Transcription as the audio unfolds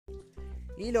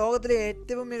ഈ ലോകത്തിലെ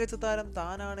ഏറ്റവും മികച്ച താരം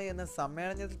താനാണ് എന്ന്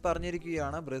സമ്മേളനത്തിൽ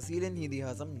പറഞ്ഞിരിക്കുകയാണ് ബ്രസീലിയൻ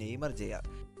ഇതിഹാസം നെയ്മർ ജയാർ.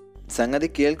 സംഗതി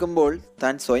കേൾക്കുമ്പോൾ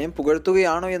താൻ സ്വയം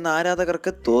പുകഴ്ത്തുകയാണോ എന്ന്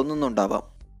ആരാധകർക്ക് തോന്നുന്നുണ്ടാവാം.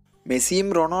 മെസ്സിയും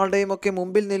റൊണാൾഡോയും ഒക്കെ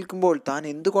മുമ്പിൽ നിൽക്കുമ്പോൾ താൻ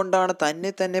എന്തുകൊണ്ടാണ്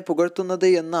തന്നെ പുകഴ്ത്തുന്നത്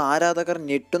എന്ന് ആരാധകർ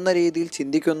ഞെട്ടുന്ന രീതിയിൽ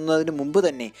ചിന്തിക്കുന്നതിന് മുമ്പ്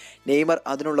തന്നെ നെയ്മർ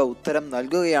അതിനുള്ള ഉത്തരം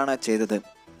നൽകുകയാണ് ചെയ്തത്.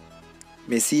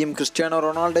 മെസ്സിയും ക്രിസ്ത്യാനോ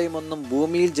റൊണാൾഡോയും ഒന്നും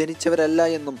ഭൂമിയിൽ ജനിച്ചവരല്ല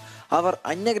എന്നും അവർ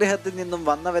അന്യഗ്രഹത്തിൽ നിന്നും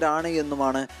വന്നവരാണ്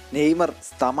എന്നുമാണ് നെയ്മർ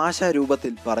തമാശ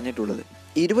രൂപത്തിൽ പറഞ്ഞിട്ടുള്ളത്.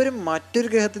 ഇരുവരും മറ്റൊരു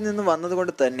ഗ്രഹത്തിൽ നിന്ന്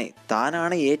വന്നതുകൊണ്ട് തന്നെ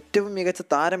താനാണ് ഏറ്റവും മികച്ച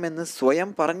താരമെന്ന് സ്വയം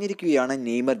പറഞ്ഞിരിക്കുകയാണ്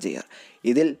നെയ്മർ ജയാർ.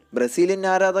 ഇതിൽ ബ്രസീലിയൻ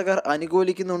ആരാധകർ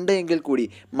അനുകൂലിക്കുന്നുണ്ട് എങ്കിൽ കൂടി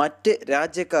മറ്റ്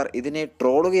രാജ്യക്കാർ ഇതിനെ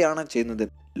ട്രോളുകയാണ് ചെയ്യുന്നത്.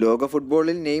 ലോക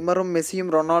ഫുട്ബോളിൽ നെയ്മറും മെസ്സിയും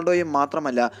റൊണാൾഡോയും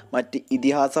മാത്രമല്ല മറ്റ്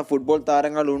ഇതിഹാസ ഫുട്ബോൾ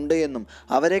താരങ്ങളുണ്ട് എന്നും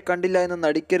അവരെ കണ്ടില്ല എന്ന്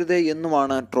നടിക്കരുത്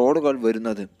എന്നുമാണ് ട്രോളുകൾ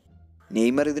വരുന്നത്.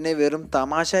 നെയ്മർ ഇതിനെ വെറും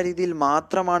തമാശ രീതിയിൽ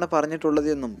മാത്രമാണ്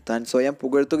പറഞ്ഞിട്ടുള്ളതെന്നും താൻ സ്വയം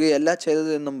പുകഴ്ത്തുകയല്ല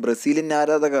ചെയ്തതെന്നും ബ്രസീലിയൻ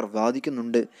ആരാധകർ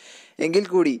വാദിക്കുന്നുണ്ട്. എങ്കിൽ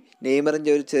കൂടി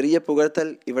നെയ്മറിൻ്റെ ഒരു ചെറിയ പുകഴ്ത്തൽ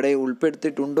ഇവിടെ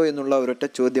ഉൾപ്പെടുത്തിയിട്ടുണ്ടോ എന്നുള്ള ഒരൊറ്റ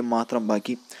ചോദ്യം മാത്രം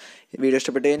ബാക്കി. വീഡിയോ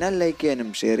ഇഷ്ടപ്പെട്ട് കഴിഞ്ഞാൽ ലൈക്ക്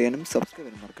ചെയ്യാനും ഷെയർ ചെയ്യാനും സബ്സ്ക്രൈബ്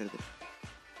ചെയ്യാനും മറക്കരുത്.